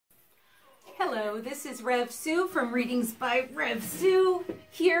Hello, this is Rev Sue from Readings by Rev Sue,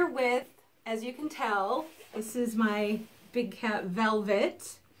 here with, as you can tell, this is my big cat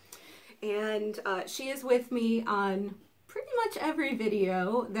Velvet, and she is with me on pretty much every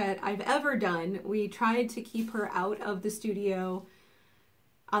video that I've ever done. We tried to keep her out of the studio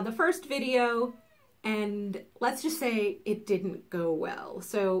on the first video, and let's just say it didn't go well.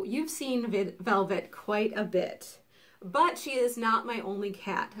 So you've seen Velvet quite a bit. But she is not my only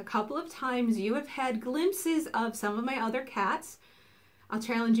cat. A couple of times you have had glimpses of some of my other cats. I'll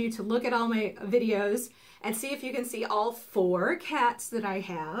challenge you to look at all my videos and see if you can see all 4 cats that I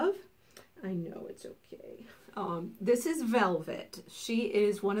have. I know it's okay. This is Velvet. She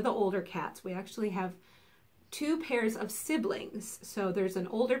is one of the older cats. We actually have 2 pairs of siblings. So there's an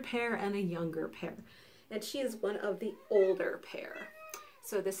older pair and a younger pair. And she is one of the older pair.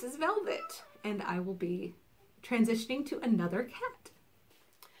 So this is Velvet, and I will be transitioning to another cat.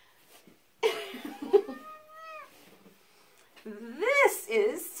 This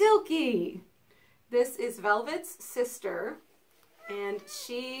is Silky. This is Velvet's sister, and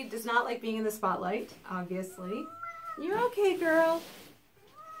she does not like being in the spotlight, obviously. You're okay, girl.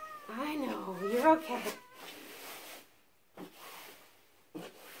 I know, you're okay.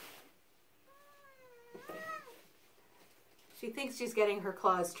 She thinks she's getting her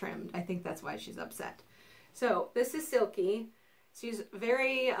claws trimmed. I think that's why she's upset. So this is Silky. She's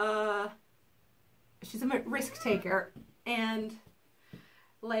very, she's a risk taker and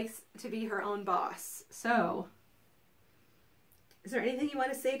likes to be her own boss. So, is there anything you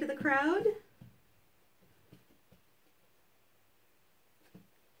want to say to the crowd?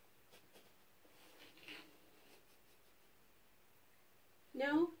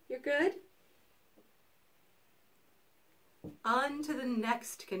 No? You're good? On to the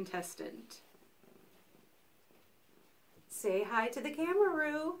next contestant. Say hi to the camera,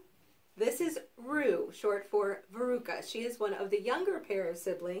 Rue. This is Rue, short for Veruca. She is one of the younger pair of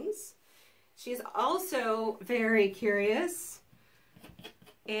siblings. She's also very curious.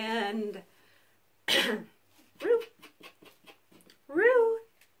 And Rue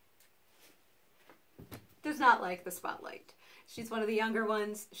does not like the spotlight. She's one of the younger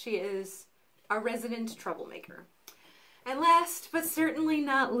ones. She is a resident troublemaker. And last, but certainly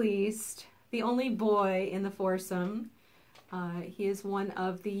not least, the only boy in the foursome. He is one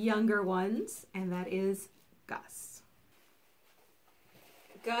of the younger ones, and that is Gus.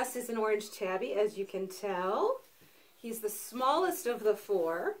 Gus is an orange tabby, as you can tell. He's the smallest of the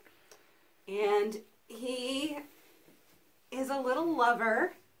 4, and he is a little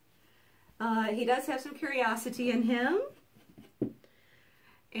lover. He does have some curiosity in him,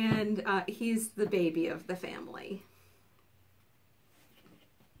 and he's the baby of the family.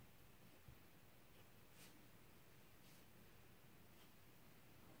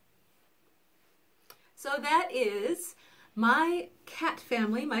 So that is my cat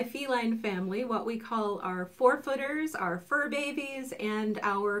family, my feline family, what we call our 4-footers, our fur babies, and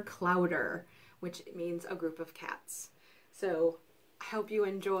our clouder, which means a group of cats. So I hope you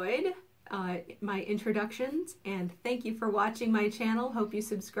enjoyed my introductions, and thank you for watching my channel. Hope you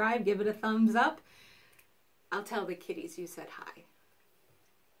subscribe, give it a thumbs up. I'll tell the kitties you said hi.